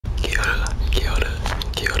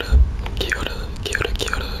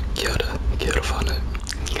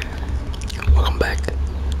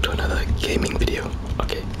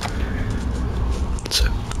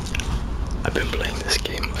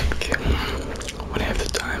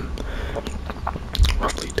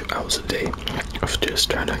hours a day of just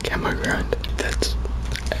trying to camo grind.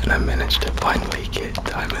 And I managed to finally get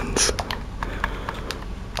diamonds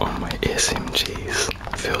on my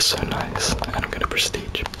SMGs. Feels so nice, and I'm gonna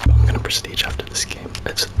prestige. I'm gonna prestige after this game.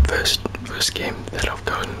 It's the first game that I've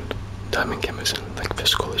gotten diamond camos in, like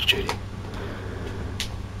first Call of Duty.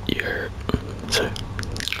 Yeah. So,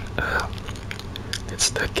 it's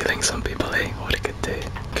the killing some people, eh? What a good day.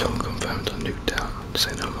 Kill confirmed on Nuke down.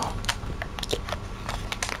 Say no more.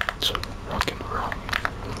 So rock and roll.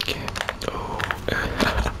 Okay. Oh.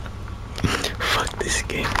 Fuck this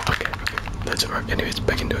game. Okay. Let's rock. Anyways,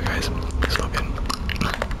 back into it, guys. Let's log in.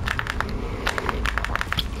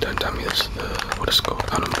 Don't tell me this is the, what is it called?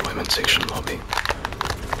 Unemployment section lobby.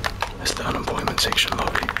 It's the unemployment section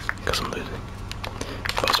lobby. Because I'm losing.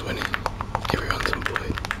 If I was winning, everyone's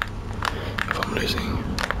employed. If I'm losing,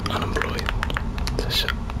 unemployed.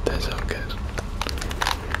 That's how it goes.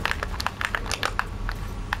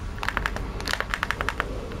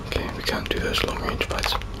 Okay, we can't do those long range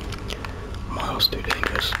fights. Miles too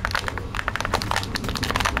dangerous.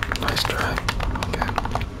 Nice try. Okay.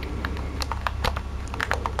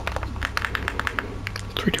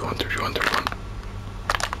 3-2-1, 3-2-1, 3-2-1.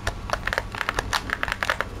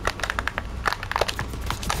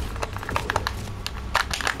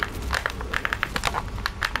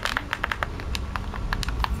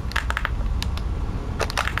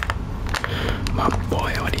 My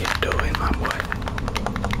boy, what are you doing, my boy?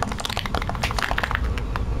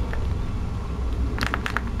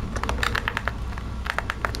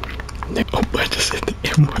 Oh, I just hit the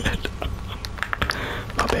M word.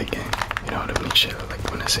 My bad game. You know what I mean? Shit,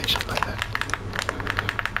 like when I say shit like that.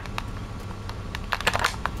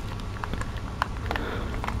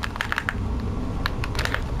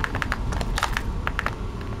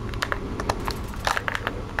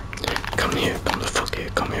 Come here, come the fuck here,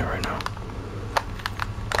 come here right now.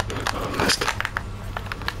 Oh, missed it.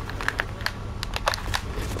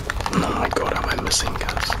 Oh my god, am I missing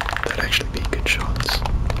guys? That'd actually be good shots.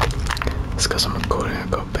 It's cause I'm recording, I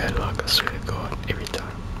got bad luck, I swear to god, every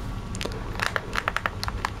time.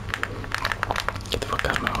 Get the fuck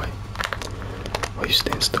out of my way. What are you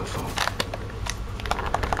standing still for?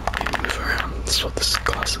 You move around, that's what this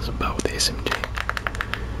class is about with the SMG.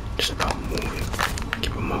 Just about moving.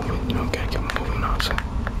 Keep it moving, you know, gotta keep it moving now, so.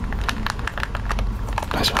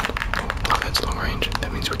 Nice one. Oh, that's long range.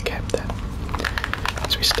 That means we capped that. That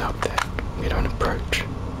means we stopped that. We don't approach.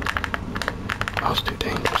 I was too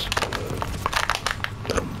dangerous.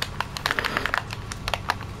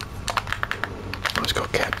 Almost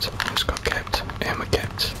got capped. Almost got capped. And we're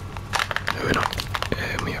capped. No, we're not.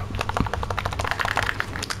 And we out.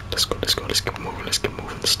 Let's go, let's go, let's keep moving, let's keep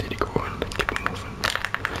moving. Steady growing, keep it moving.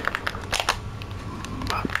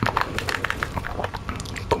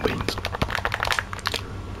 Cool beans.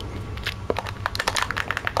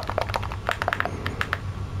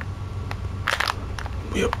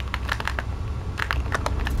 Yep.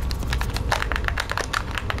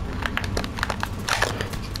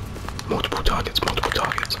 Multiple targets,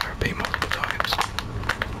 I repeat, multiple targets.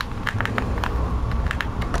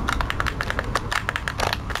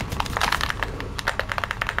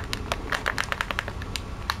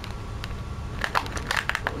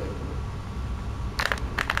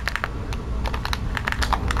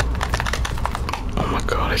 Oh my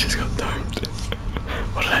god, I just got domed.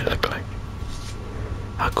 What did I look like?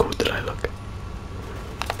 How cool did I look?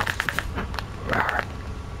 Rawr.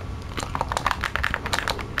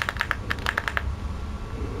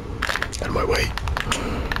 Out of my way.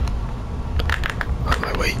 Out of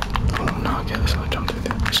my way. Oh no, okay, that's how I jumped through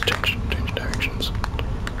there. Just change directions.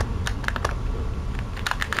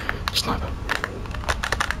 Sniper.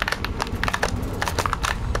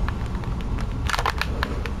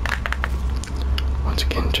 Once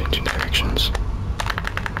again, changing directions.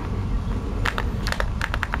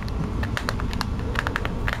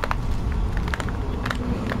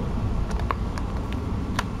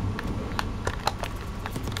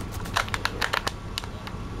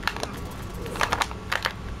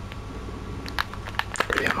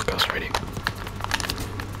 Ready.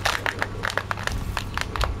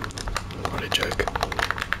 What a joke.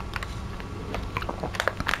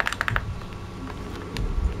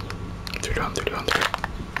 Through.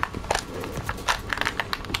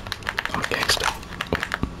 I'm a gangster.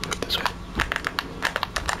 Move this way.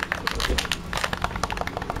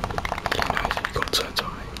 Nice, you got sides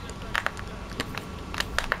on me.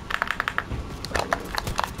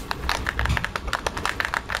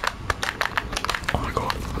 Oh my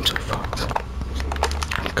god, I'm so fucked.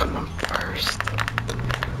 I'm coming first.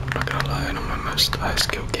 I'm not gonna lie, I know my most high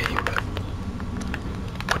skill game, but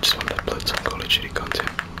I just want to upload some Call of Duty content.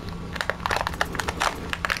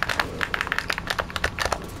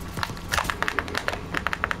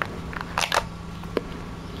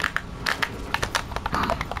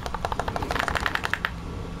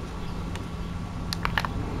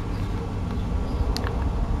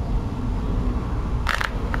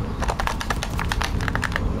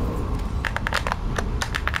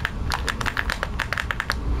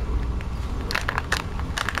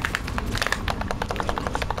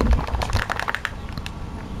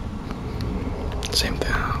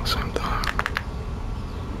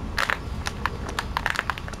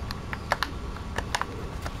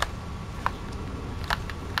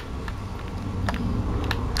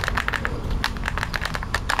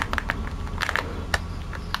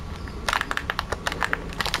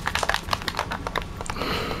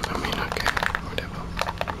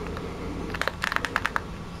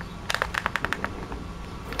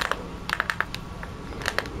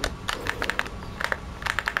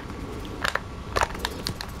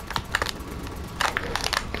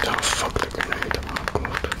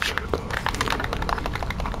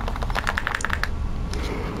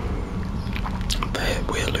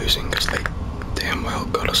 losing because they damn well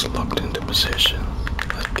got us locked into position,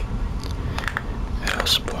 like at our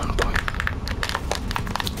spawn point.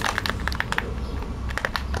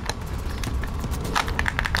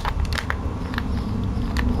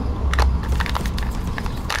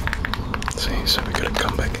 See, so we gotta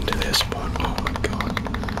come back into their spawn. Oh my god.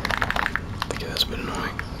 Okay, that's a bit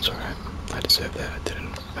annoying. It's alright. I deserve that. I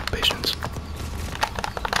didn't have patience.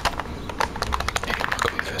 Hey, I'm not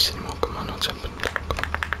going fast anymore. Come on, what's happened?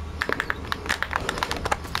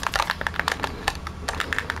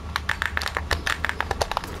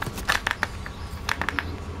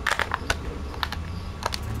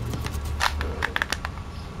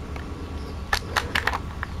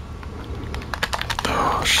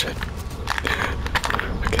 Oh shit.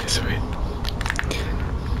 Okay, sweet.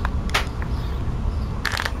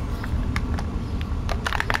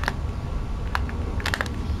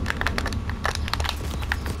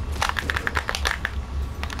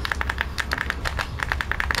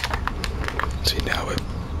 See, now we're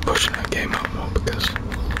pushing our game up more because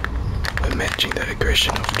we're matching the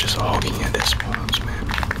aggression of just hogging at their spawns, man.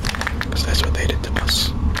 Because that's what they did to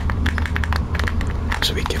us.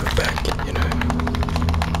 So we give it back, you know.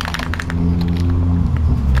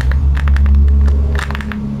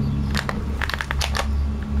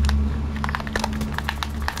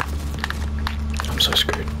 I'm so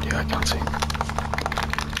screwed. Yeah, I can't see.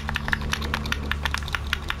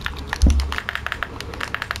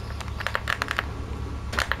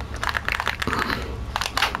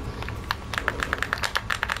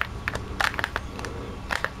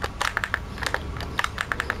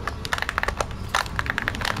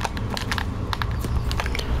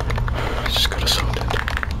 I just got assaulted.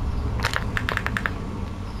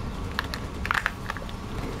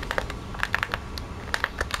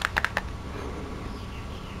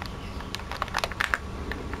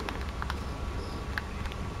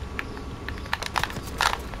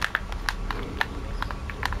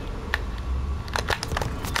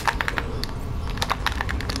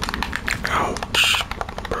 Ouch,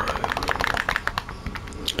 bro.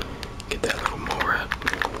 Get that little mole rat.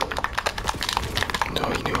 No,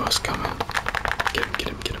 he knew I was coming. Get him, get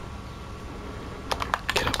him, get him.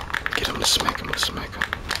 Get him, get him to smack him, to smack him.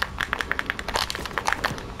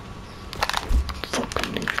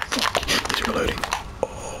 Fucking me, fuck. He's reloading.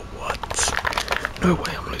 Oh, what? No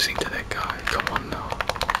way I'm losing to that guy. Come on now.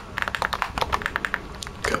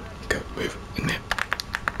 Go, go, move. In there.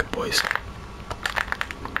 Good boys.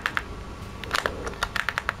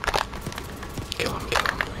 Kill him, kill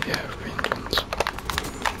him. Yeah, vengeance.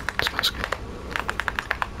 Smells good.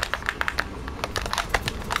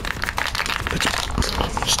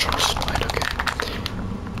 Let's try to slide, okay.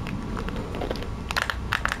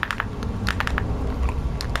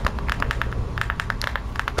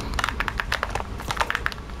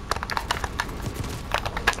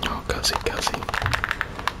 Oh, Cuzzy, Cuzzy.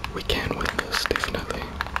 We can win this, definitely.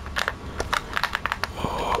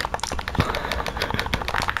 Oh.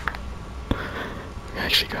 We're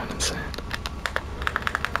actually going insane.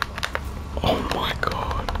 Oh my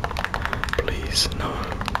god. Please, no.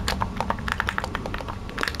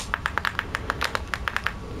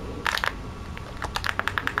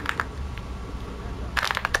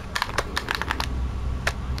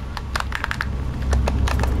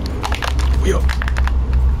 Yo.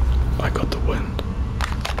 I got the win.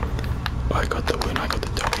 I got the win. I got the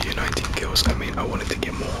W, 19 kills. I mean, I wanted to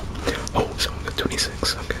get more. Oh, so I'm at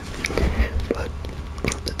 26. Okay. But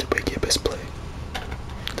that's a big yeah, best play.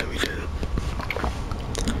 That we did.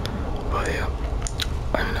 But yeah.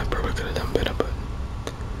 I mean, I probably could have done better, but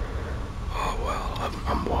oh well.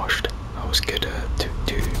 I'm washed. I was good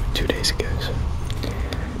 2 days ago, so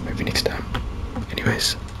maybe next time.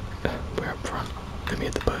 Anyways, we're up front. Let me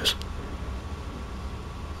hit the post.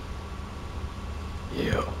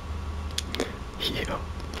 Yo. Yo.